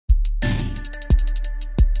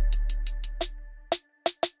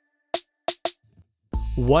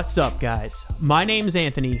What's up, guys? My name's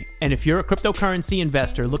Anthony, and if you're a cryptocurrency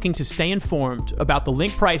investor looking to stay informed about the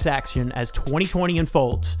Link price action as 2020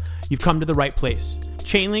 unfolds, you've come to the right place.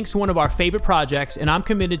 Chainlink's one of our favorite projects, and I'm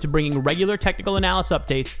committed to bringing regular technical analysis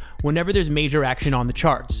updates whenever there's major action on the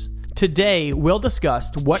charts. Today, we'll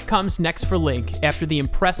discuss what comes next for Link after the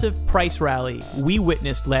impressive price rally we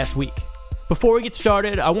witnessed last week. Before we get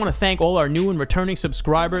started, I want to thank all our new and returning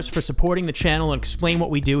subscribers for supporting the channel and explain what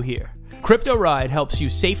we do here. Crypto Ride helps you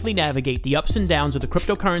safely navigate the ups and downs of the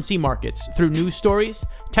cryptocurrency markets through news stories,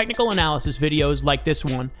 technical analysis videos like this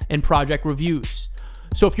one, and project reviews.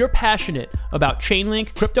 So if you're passionate about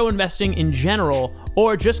Chainlink, crypto investing in general,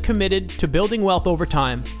 or just committed to building wealth over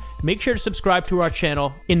time, make sure to subscribe to our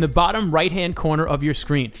channel in the bottom right-hand corner of your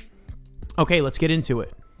screen. Okay, let's get into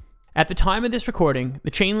it. At the time of this recording,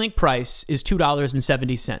 the Chainlink price is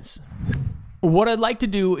 $2.70. What I'd like to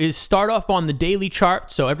do is start off on the daily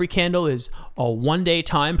chart. So every candle is a one-day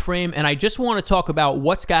time frame, and I just want to talk about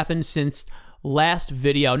what's happened since last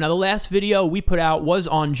video. Now, the last video we put out was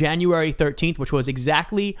on January 13th, which was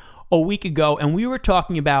exactly a week ago, and we were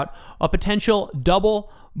talking about a potential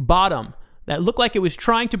double bottom that looked like it was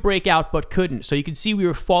trying to break out but couldn't. So you can see we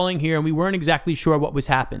were falling here and we weren't exactly sure what was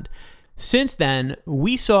happened. Since then,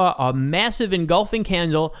 we saw a massive engulfing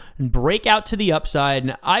candle break out to the upside,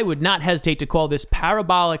 and I would not hesitate to call this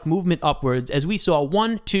parabolic movement upwards, as we saw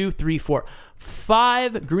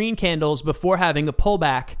 5 green candles before having a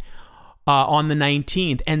pullback on the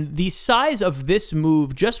 19th. And the size of this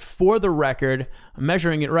move, just for the record, I'm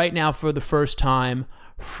measuring it right now for the first time,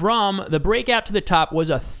 from the breakout to the top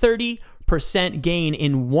was a 30% gain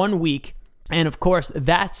in 1 week. And of course,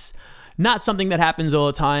 that's not something that happens all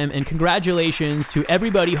the time, and congratulations to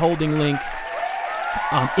everybody holding Link.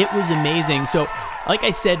 It was amazing. So, like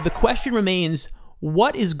I said, the question remains,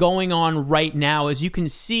 what is going on right now? As you can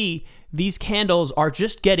see, these candles are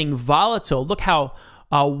just getting volatile. Look how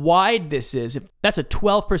wide this is. That's a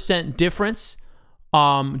 12% difference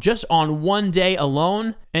just on one day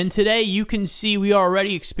alone. And today you can see we are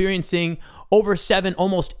already experiencing over 7,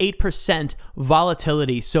 almost 8%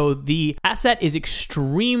 volatility. So the asset is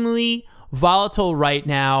extremely volatile right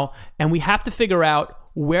now, and we have to figure out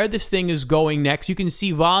where this thing is going next. You can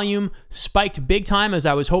see volume spiked big time, as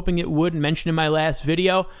I was hoping it would and mentioned in my last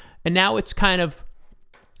video, and now it's kind of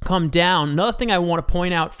come down. Another thing I want to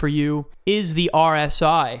point out for you is the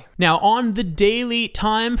RSI. Now, on the daily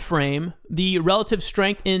time frame, the relative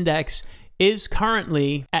strength index is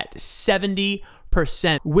currently at 70%,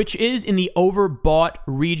 which is in the overbought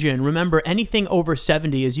region. Remember, anything over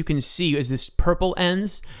 70, as you can see, as this purple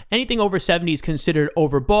ends, anything over 70 is considered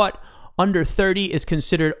overbought. Under 30 is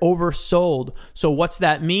considered oversold. So what's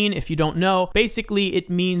that mean? If you don't know, basically it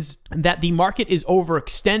means that the market is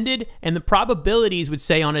overextended, and the probabilities would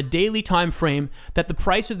say on a daily time frame that the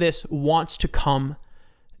price of this wants to come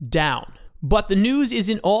down. But the news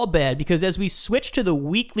isn't all bad, because as we switch to the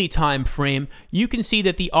weekly time frame, you can see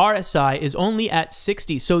that the RSI is only at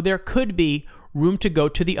 60, so there could be room to go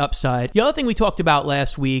to the upside. The other thing we talked about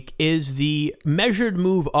last week is the measured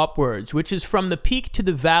move upwards, which is from the peak to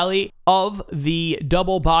the valley of the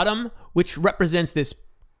double bottom, which represents this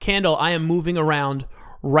candle I am moving around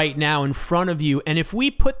right now in front of you. And if we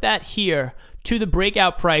put that here to the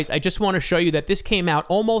breakout price, I just want to show you that this came out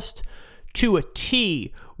almost to a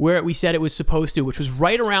T where we said it was supposed to, which was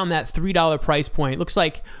right around that $3 price point. It looks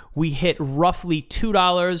like we hit roughly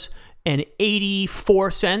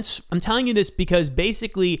 $2.84. I'm telling you this because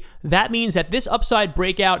basically that means that this upside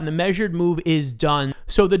breakout and the measured move is done.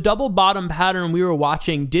 So the double bottom pattern we were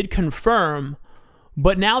watching did confirm,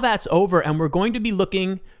 but now that's over and we're going to be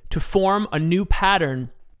looking to form a new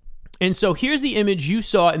pattern. And so here's the image you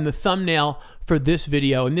saw in the thumbnail for this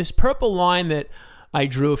video. And this purple line that I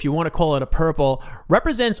drew, if you want to call it a purple,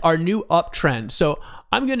 represents our new uptrend. So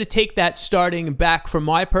I'm going to take that starting back for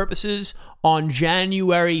my purposes on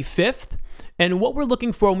January 5th. And what we're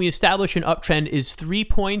looking for when we establish an uptrend is 3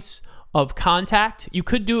 points of contact. You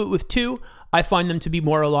could do it with 2. I find them to be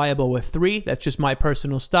more reliable with 3. That's just my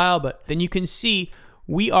personal style. But then you can see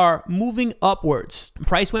we are moving upwards.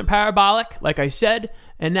 Price went parabolic, like I said,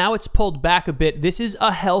 and now it's pulled back a bit. This is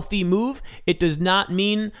a healthy move. It does not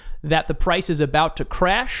mean that the price is about to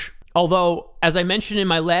crash. Although, as I mentioned in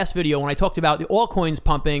my last video when I talked about the altcoins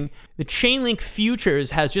pumping, the Chainlink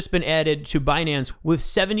futures has just been added to Binance with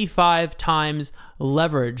 75 times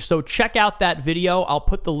leverage. So check out that video. I'll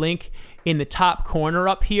put the link in the top corner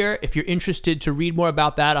up here if you're interested to read more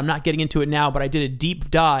about that. I'm not getting into it now, but I did a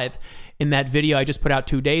deep dive in that video I just put out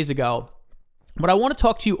 2 days ago. But I want to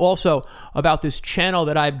talk to you also about this channel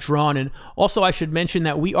that I've drawn. And also I should mention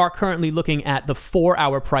that we are currently looking at the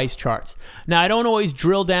 4-hour price charts. Now, I don't always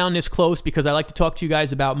drill down this close because I like to talk to you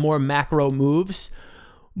guys about more macro moves.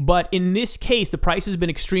 But in this case, the price has been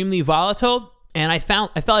extremely volatile, and I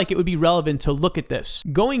felt like it would be relevant to look at this.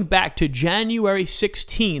 Going back to January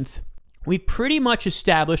 16th, we pretty much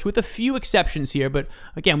established, with a few exceptions here, but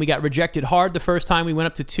again, we got rejected hard the first time. We went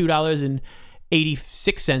up to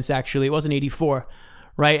 $2.86 actually. It wasn't 84,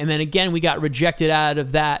 right? And then again, we got rejected out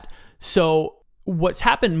of that. So what's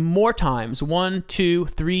happened more times, 1, 2,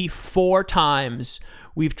 3, 4 times,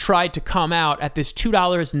 we've tried to come out at this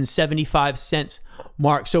 $2.75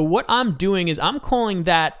 mark. So what I'm doing is I'm calling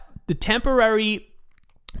that the temporary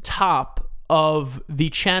top of the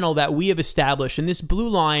channel that we have established. And this blue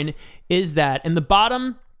line is that. And the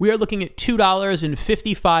bottom, we are looking at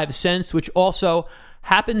 $2.55, which also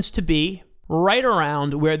happens to be right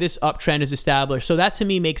around where this uptrend is established. So that to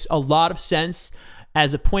me makes a lot of sense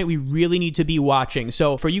as a point we really need to be watching.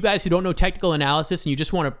 So for you guys who don't know technical analysis and you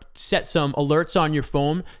just want to set some alerts on your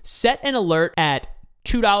phone, set an alert at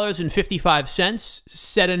 $2.55,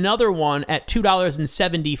 set another one at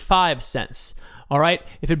 $2.75. All right,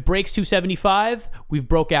 if it breaks 275, we've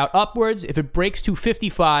broke out upwards. If it breaks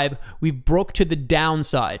 255, we've broke to the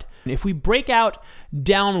downside. If we break out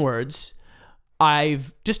downwards,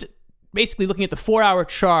 I've just basically looking at the 4-hour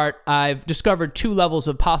chart, I've discovered 2 levels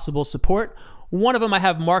of possible support. One of them I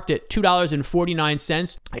have marked at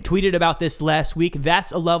 $2.49. I tweeted about this last week.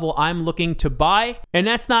 That's a level I'm looking to buy. And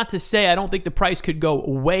that's not to say I don't think the price could go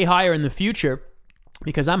way higher in the future,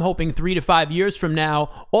 because I'm hoping 3 to 5 years from now,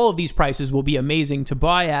 all of these prices will be amazing to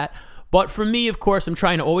buy at. But for me, of course, I'm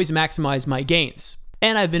trying to always maximize my gains.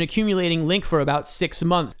 And I've been accumulating Link for about 6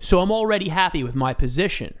 months, so I'm already happy with my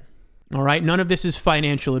position. All right, none of this is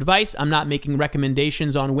financial advice. I'm not making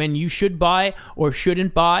recommendations on when you should buy or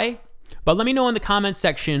shouldn't buy. But let me know in the comments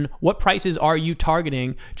section, what prices are you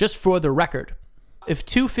targeting, just for the record. If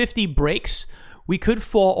 250 breaks, we could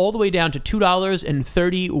fall all the way down to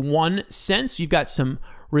 $2.31. You've got some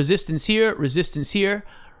resistance here,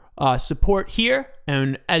 support here.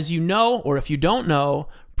 And as you know, or if you don't know,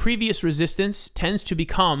 previous resistance tends to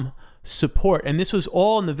become support. And this was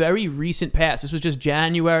all in the very recent past. This was just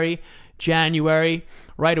January,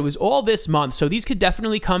 right? It was all this month. So these could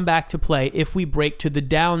definitely come back to play if we break to the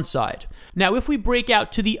downside. Now, if we break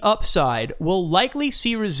out to the upside, we'll likely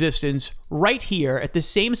see resistance right here at the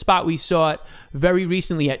same spot we saw it very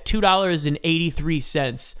recently at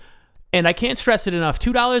 $2.83. And I can't stress it enough,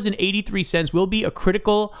 $2.83 will be a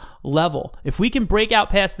critical level. If we can break out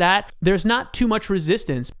past that, there's not too much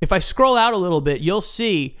resistance. If I scroll out a little bit, you'll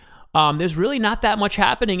see there's really not that much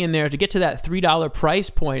happening in there to get to that $3 price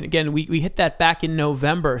point. Again, we hit that back in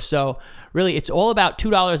November. So really, it's all about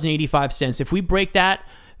 $2.85. If we break that,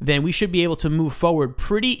 then we should be able to move forward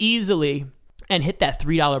pretty easily and hit that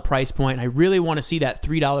 $3 price point. I really want to see that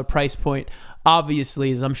 $3 price point,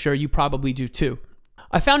 obviously, as I'm sure you probably do too.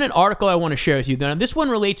 I found an article I want to share with you. Now, this one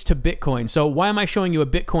relates to Bitcoin. So why am I showing you a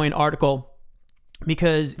Bitcoin article?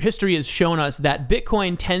 Because history has shown us that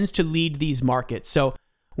Bitcoin tends to lead these markets. So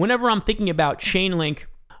whenever I'm thinking about Chainlink,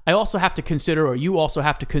 I also have to consider, or you also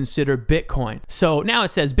have to consider, Bitcoin. So now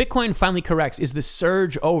it says, Bitcoin finally corrects. Is the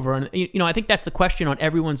surge over? And you know, I think that's the question on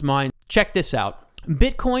everyone's mind. Check this out.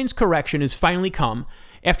 Bitcoin's correction has finally come.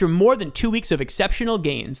 After more than 2 weeks of exceptional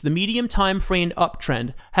gains, the medium time frame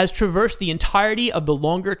uptrend has traversed the entirety of the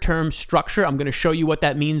longer term structure. I'm going to show you what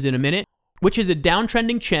that means in a minute, which is a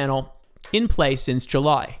downtrending channel in place since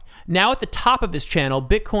July. Now at the top of this channel,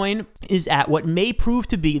 Bitcoin is at what may prove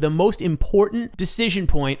to be the most important decision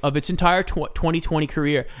point of its entire 2020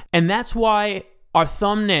 career. And that's why our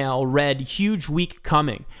thumbnail read huge week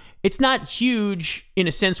coming. It's not huge in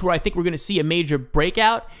a sense where I think we're going to see a major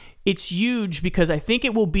breakout. It's huge because I think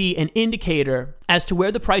it will be an indicator as to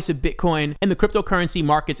where the price of Bitcoin and the cryptocurrency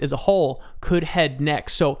markets as a whole could head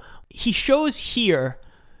next. So he shows here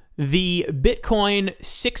the Bitcoin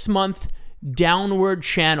 6-month downward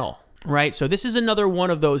channel, right? So this is another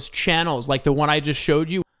one of those channels like the one I just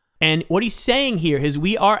showed you. And what he's saying here is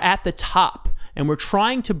we are at the top and we're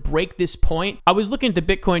trying to break this point. I was looking at the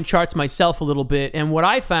Bitcoin charts myself a little bit, and what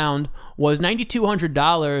I found was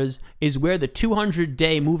 $9,200 is where the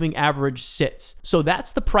 200-day moving average sits. So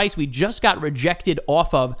that's the price we just got rejected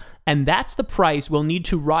off of, and that's the price we'll need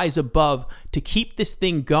to rise above to keep this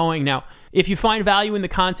thing going. Now, if you find value in the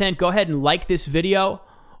content, go ahead and like this video.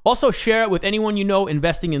 Also, share it with anyone you know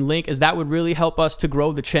investing in Link, as that would really help us to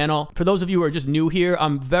grow the channel. For those of you who are just new here,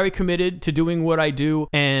 I'm very committed to doing what I do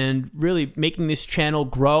and really making this channel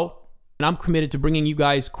grow. and I'm committed to bringing you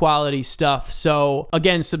guys quality stuff. So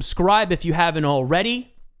again, subscribe if you haven't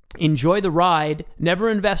already. Enjoy the ride. Never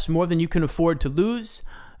invest more than you can afford to lose,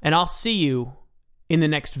 and I'll see you in the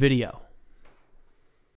next video.